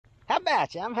How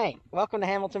about you? I'm Hank. Welcome to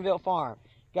Hamiltonville Farm.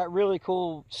 Got really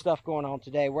cool stuff going on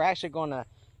today. We're actually going to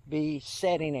be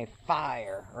setting a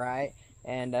fire, right?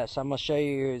 And so I'm going to show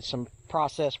you some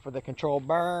process for the controlled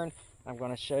burn. I'm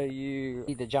going to show you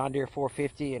the John Deere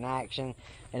 450 in action,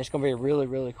 and it's going to be a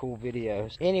really cool video.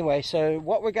 Anyway, so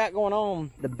what we got going on,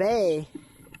 the bay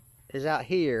is out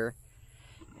here,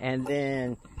 and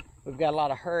then we've got a lot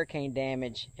of hurricane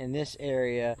damage in this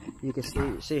area. You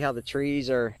can see how the trees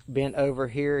are bent over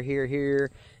here,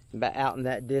 about out in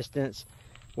that distance.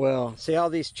 Well, see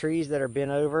all these trees that are bent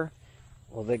over?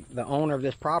 Well, the owner of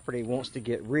this property wants to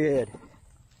get rid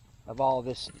of all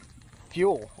this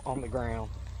fuel on the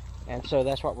ground. And so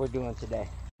that's what we're doing today.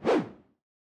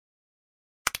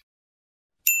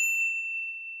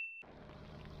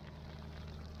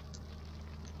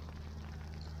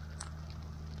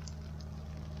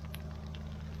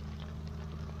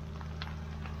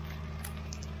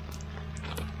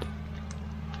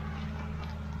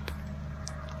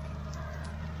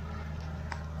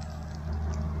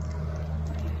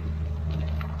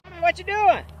 What you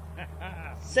doing?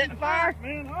 Setting fire?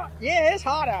 Man, hot. Yeah, it's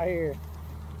hot out here.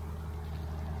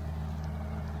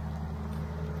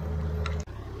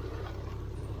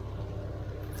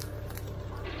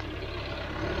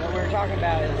 What we were talking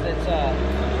about is it's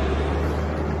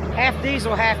half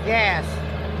diesel, half gas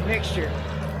mixture.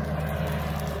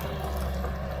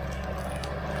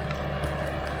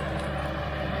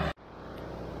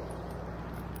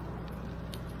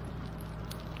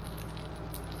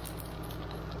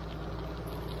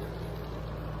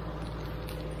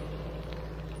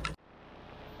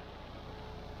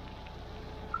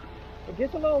 It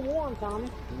gets a little warm, Tommy.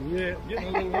 Yeah, it's getting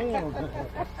a little warm.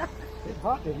 It's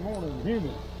hot this morning and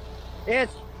humid.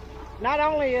 It's not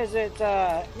only is it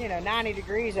 90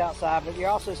 degrees outside, but you're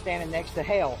also standing next to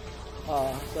hell.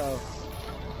 So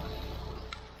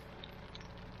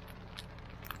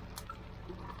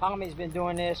Tommy's been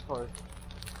doing this for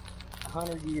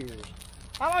 100 years.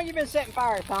 How long you been setting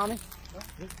fires, Tommy?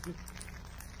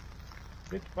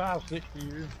 55, 60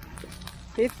 years.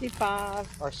 55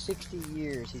 or 60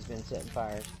 years he's been setting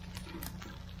fires.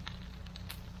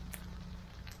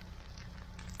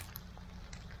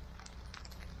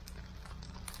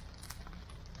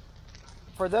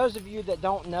 For those of you that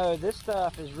don't know, this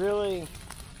stuff is really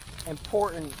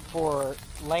important for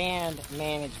land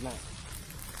management,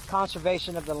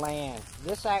 conservation of the land.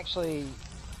 This actually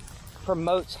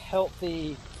promotes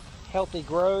healthy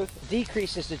growth,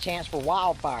 decreases the chance for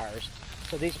wildfires.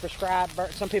 So these prescribed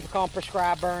burns, some people call them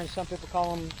prescribed burns, some people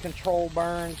call them controlled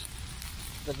burns.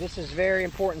 But this is very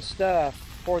important stuff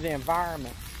for the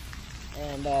environment.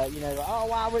 And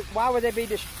oh, why would they be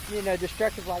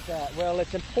destructive like that? Well,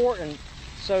 it's important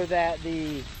so that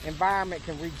the environment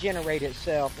can regenerate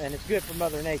itself, and it's good for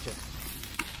Mother Nature.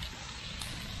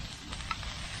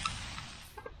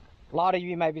 A lot of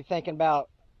you may be thinking about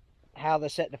how they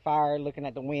set the fire, looking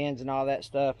at the winds and all that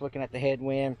stuff, looking at the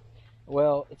headwind.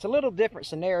 Well, it's a little different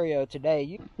scenario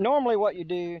today. Normally what you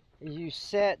do is you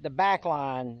set the back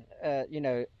line,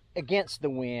 against the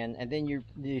wind, and then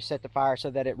you set the fire so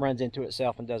that it runs into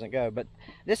itself and doesn't go. But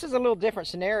this is a little different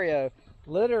scenario.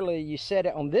 Literally, you set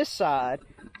it on this side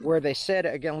where they set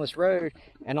it again on this road,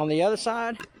 and on the other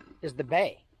side is the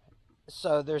bay.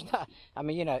 So there's not,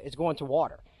 it's going to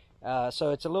water. So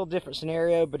it's a little different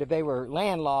scenario, but if they were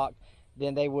landlocked,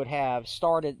 then they would have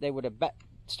started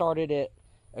it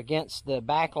against the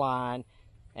back line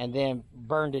and then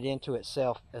burned it into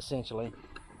itself, essentially.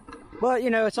 But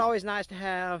it's always nice to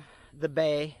have the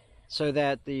bay so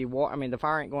that the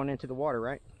fire ain't going into the water,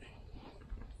 right?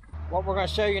 What we're going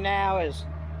to show you now is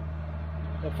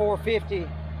the 450.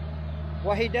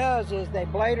 What he does is they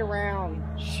blade around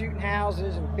shooting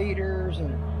houses and feeders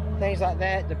and things like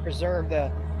that to preserve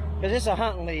because it's a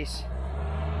hunting lease,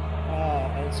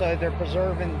 and so they're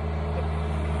preserving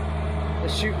the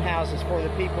shooting houses for the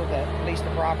people that lease the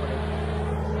property.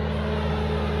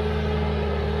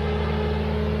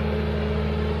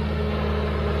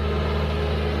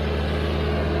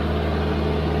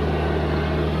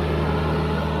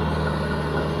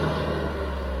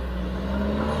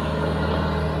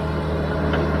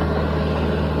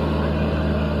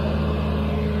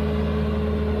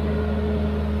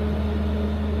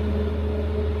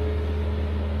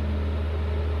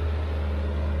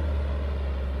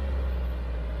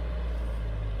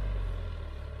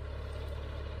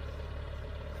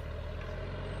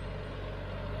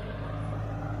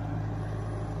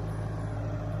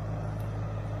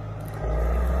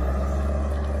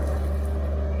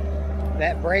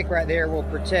 That break right there will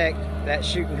protect that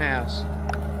shooting house.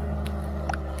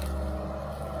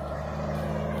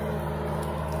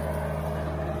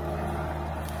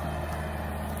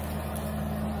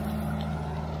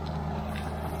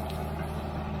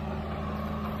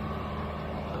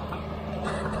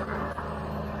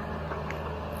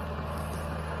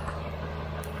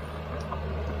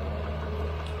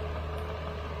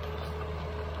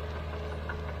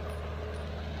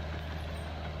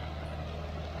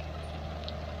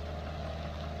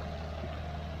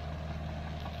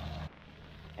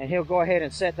 and he'll go ahead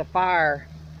and set the fire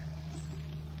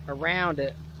around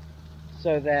it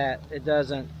so that it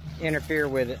doesn't interfere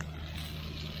with it.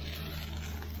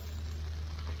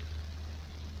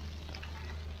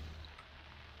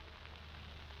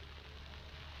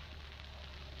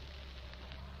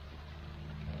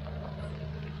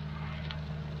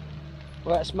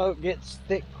 Well, that smoke gets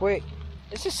thick quick.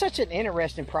 This is such an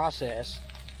interesting process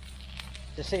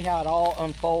to see how it all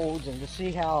unfolds and to see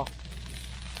how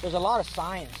there's a lot of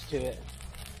science to it.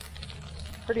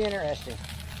 Pretty interesting.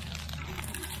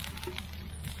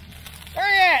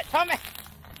 Where you at, Tommy?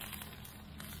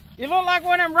 You look like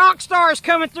one of them rock stars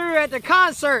coming through at the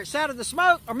concerts out of the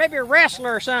smoke, or maybe a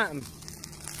wrestler or something.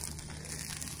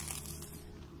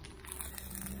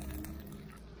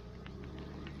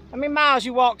 How many miles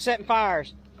you walk setting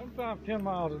fires? Sometimes 10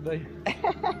 miles a day.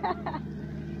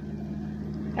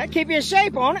 That keep you in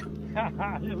shape, on it?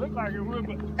 You look like it would,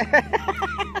 but...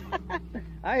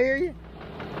 I hear you.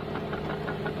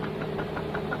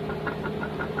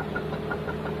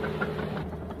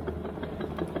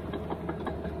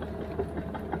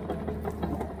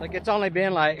 Like, it's only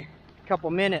been like a couple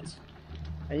minutes,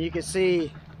 and you can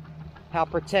see how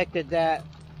protected that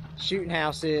shooting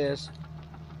house is.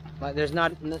 Like, there's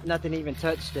nothing even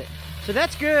touched it. So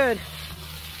that's good.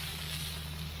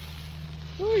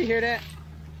 Ooh, you hear that?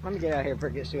 Let me get out here before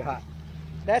it gets too hot.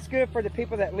 That's good for the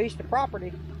people that lease the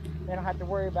property. They don't have to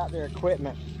worry about their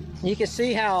equipment. You can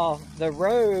see how the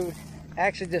road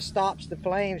actually just stops the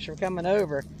flames from coming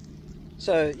over.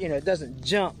 So, you know, it doesn't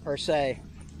jump per se.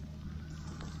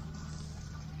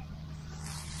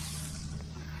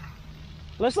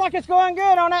 Looks like it's going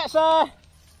good on that side.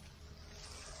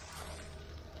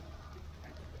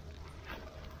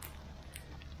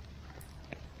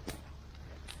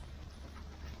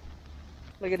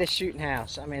 Look at this shooting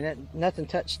house. I mean, nothing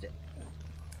touched it,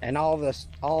 and all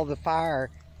the fire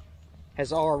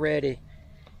has already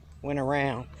went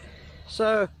around.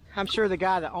 So I'm sure the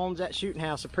guy that owns that shooting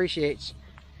house appreciates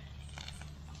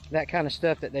that kind of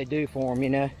stuff that they do for him, you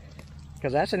know,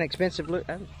 because that's an expensive look.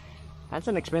 That's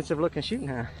an expensive looking shooting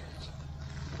house.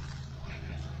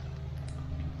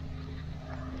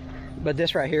 But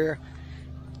this right here,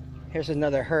 here's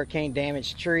another hurricane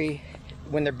damaged tree.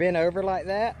 When they're bent over like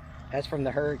that, that's from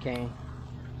the Hurricane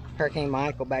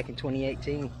Michael back in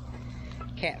 2018,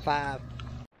 Cat 5.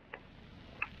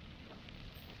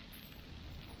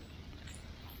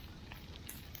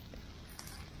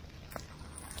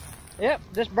 Yep,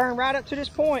 just burned right up to this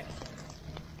point.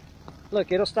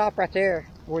 Look, it'll stop right there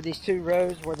where these two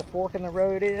roads, where the fork in the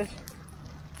road is.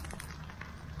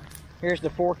 Here's the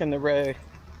fork in the road.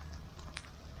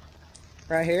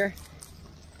 Right here.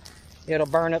 It'll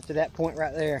burn up to that point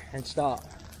right there and stop.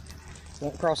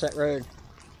 Won't cross that road.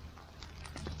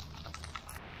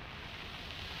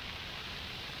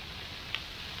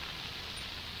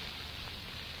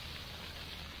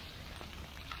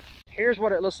 Here's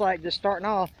what it looks like just starting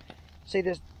off. See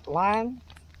this line?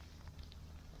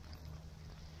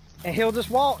 And he'll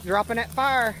just walk, dropping that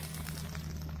fire,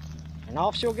 and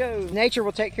off she'll go. Nature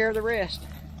will take care of the rest.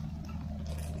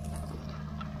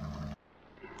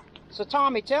 So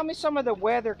Tommy, tell me some of the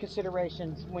weather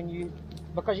considerations when you,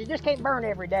 because you just can't burn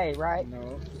every day, right?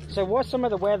 No. So what's some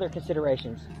of the weather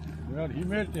considerations? Well, the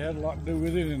humidity has a lot to do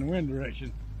with it in the wind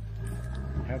direction.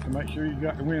 You have to make sure you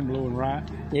got the wind blowing right.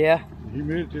 Yeah. The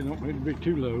humidity don't need to be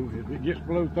too low. If it gets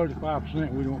below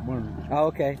 35%, we don't burn it. Oh,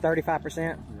 okay, 35%.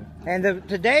 Yeah. And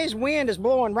today's wind is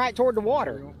blowing right toward the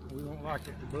water. We don't like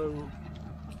it to blow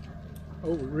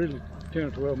over really 10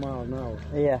 or 12 miles an hour.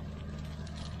 Yeah.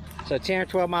 So 10 or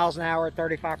 12 miles an hour,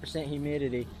 35%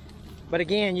 humidity. But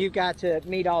again, you've got to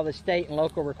meet all the state and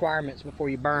local requirements before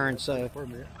you burn. So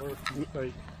Permit first from the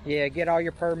state. Yeah, get all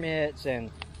your permits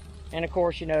and of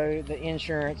course, you know, the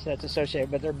insurance that's associated,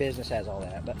 but their business has all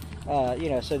that. But you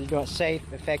know, so they're doing it safe,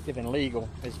 effective, and legal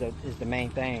is the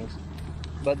main things.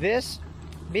 But this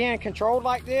being controlled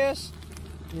like this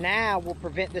now will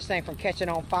prevent this thing from catching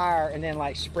on fire and then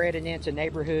like spreading into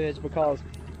neighborhoods, because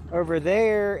over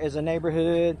there is a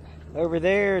neighborhood, over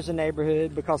there is a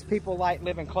neighborhood, because people like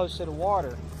living close to the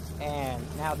water, and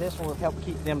now this one will help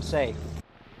keep them safe.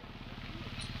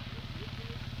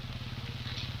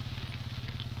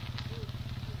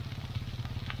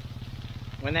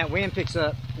 When that wind picks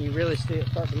up, you really see it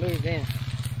start to move in.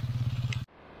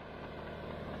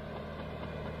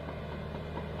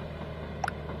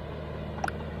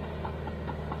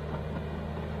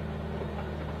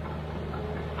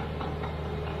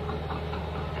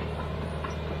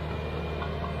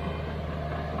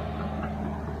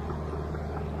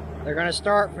 They're going to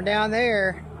start from down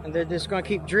there, and they're just going to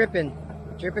keep dripping,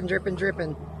 dripping, dripping,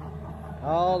 dripping.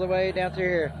 all the way down through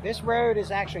here. This road is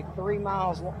actually 3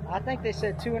 miles long. I think they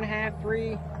said 2.5,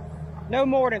 3, no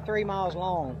more than 3 miles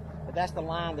long, but that's the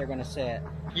line they're gonna set.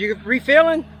 You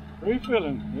refilling?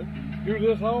 Refilling. Do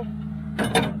this off.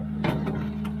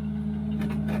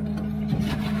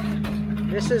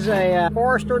 This is a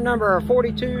Forester number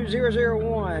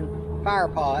 42001 fire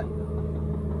pot.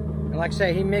 And like I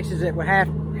say, he mixes it with half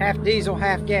diesel,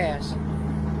 half gas.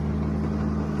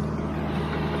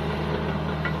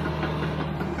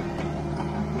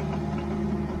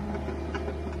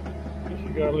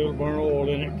 You got a little burnt oil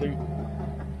in it to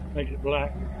make it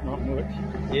black, not much.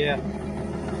 Yeah.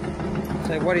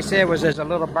 So what he said was there's a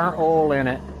little burnt oil in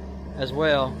it as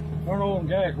well. Burnt oil and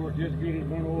gas work just as good as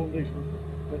burnt oil and diesel,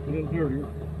 but a little dirtier.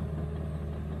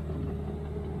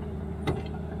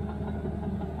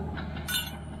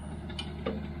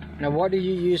 Now what do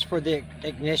you use for the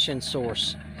ignition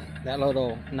source? That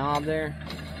little knob there?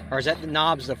 Or is that the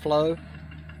knob's the flow?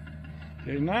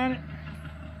 Ignite it.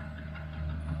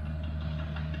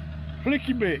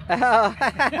 Flicky bit. Oh,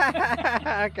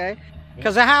 okay.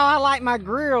 Because how I like my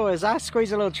grill is I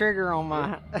squeeze a little trigger on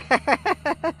my...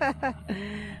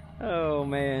 Oh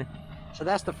man. So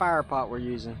that's the fire pot we're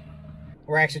using.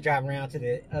 We're actually driving around to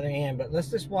the other end, but let's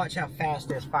just watch how fast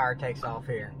this fire takes off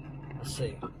here. Let's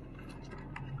see.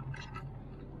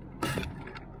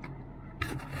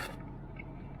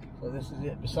 So this is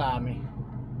it beside me.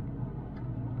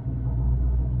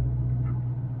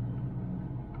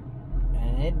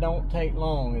 And it don't take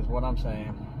long is what I'm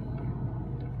saying.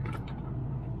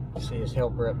 See his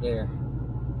helper up there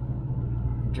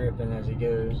dripping as he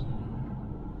goes.